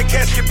go, that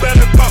casket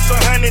better cost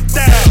 100,000.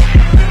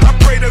 I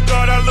pray to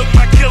God I look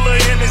my killer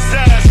in his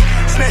eyes.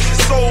 Snatch his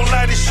soul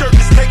out his shirt,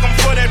 just take him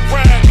for that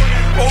ride.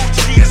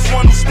 OG is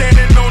one who's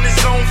standing on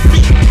his own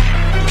feet.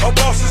 A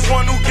boss is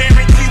one who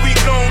guarantee we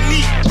gon'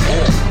 meet.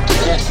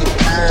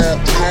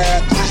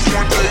 Cause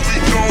one day we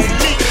gon'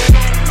 meet.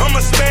 I'ma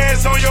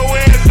spaz on your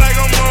ass like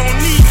I'm on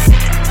knee.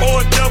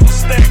 Or a double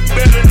stack,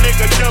 better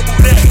nigga, double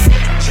that.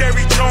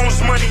 Jerry Jones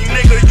money,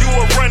 nigga, you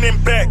a running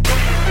back.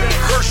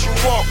 Herschel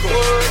Walker,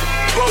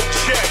 Bo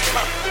Check.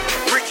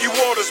 Ricky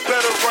Waters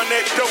better run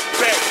that dope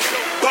back.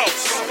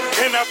 Boss,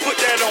 and I put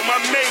that on my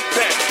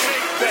Maybach.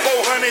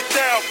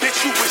 400,000,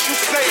 bitch, you wish you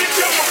saved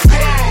that.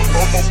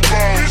 I'm a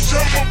boss, bitch,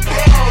 I'm a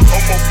boss.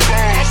 I'm a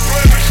boss, I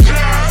play the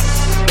shots,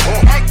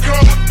 I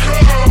call the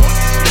calls.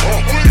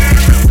 We in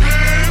this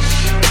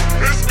bitch,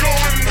 it's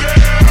going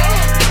down.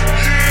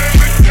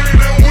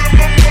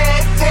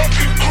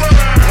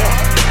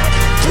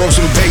 Throw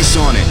some bass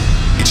on it.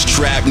 It's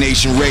Trap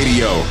Nation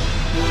Radio.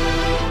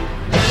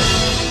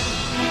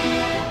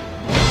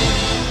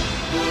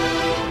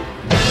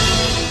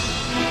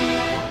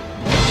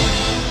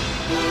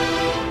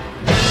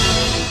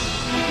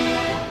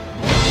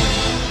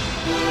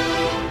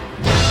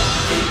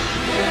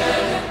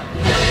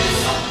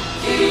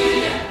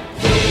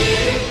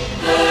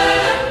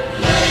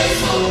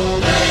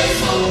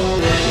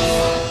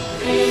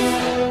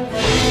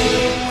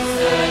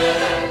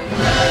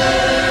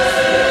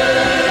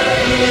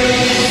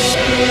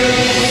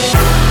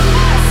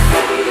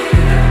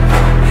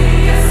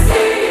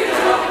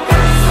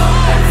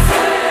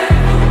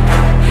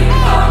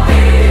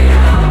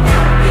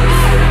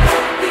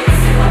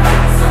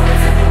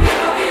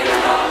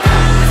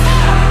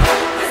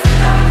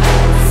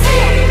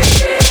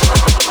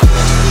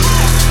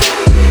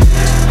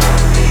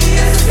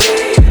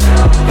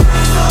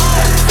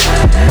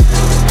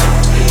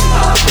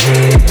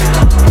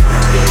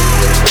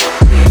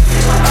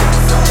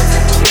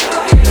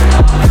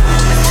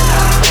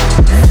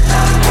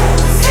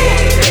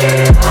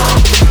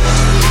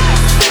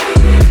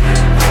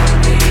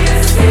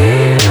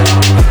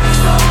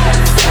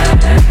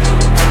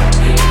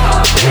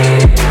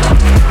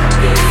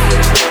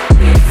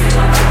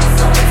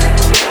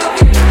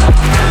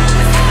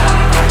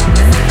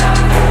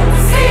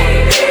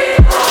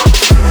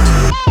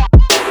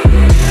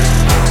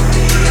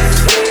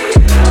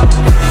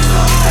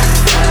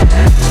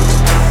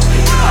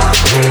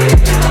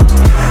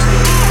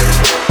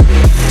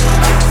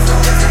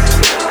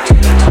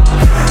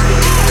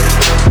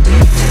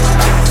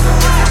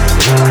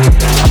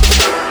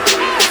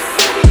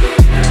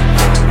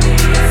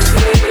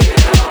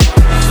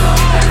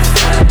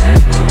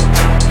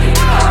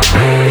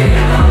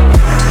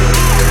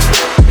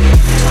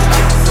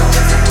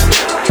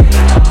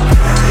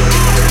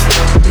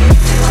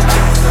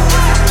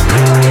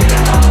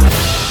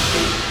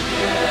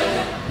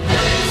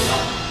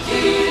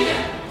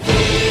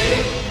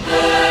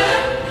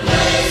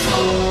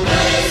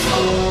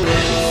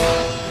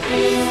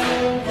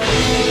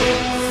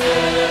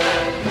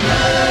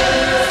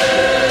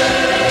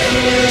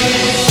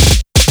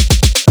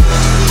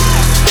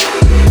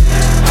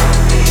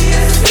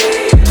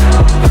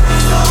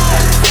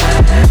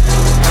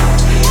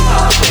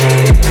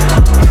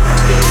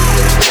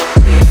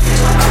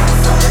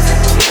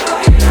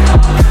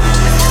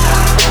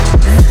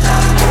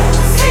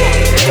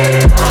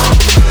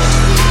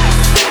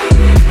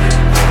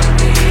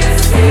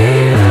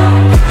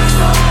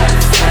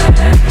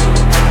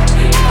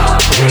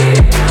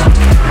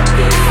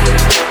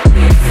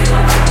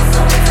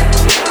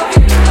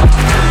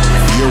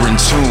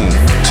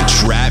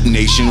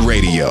 Nation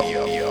Radio.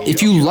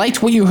 If you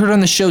liked what you heard on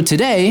the show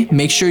today,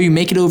 make sure you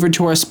make it over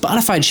to our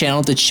Spotify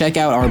channel to check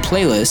out our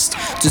playlist.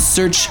 Just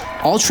search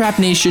All Trap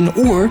Nation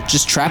or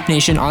just Trap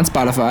Nation on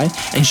Spotify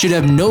and you should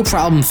have no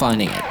problem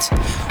finding it.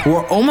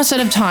 We're almost out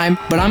of time,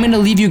 but I'm going to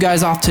leave you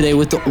guys off today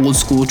with the old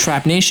school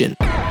Trap Nation.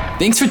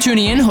 Thanks for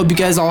tuning in. Hope you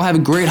guys all have a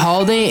great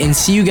holiday and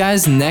see you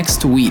guys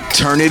next week.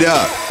 Turn it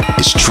up.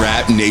 It's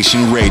Trap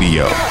Nation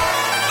Radio.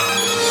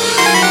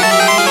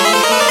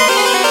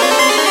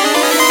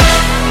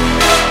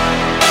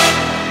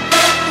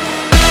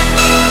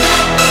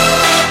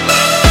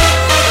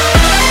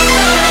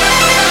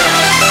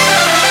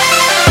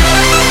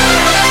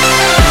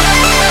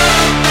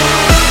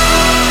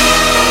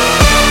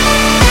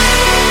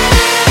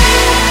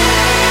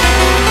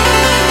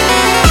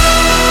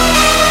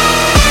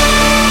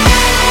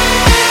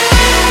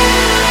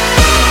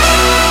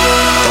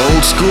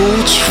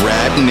 School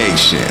Trap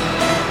Nation.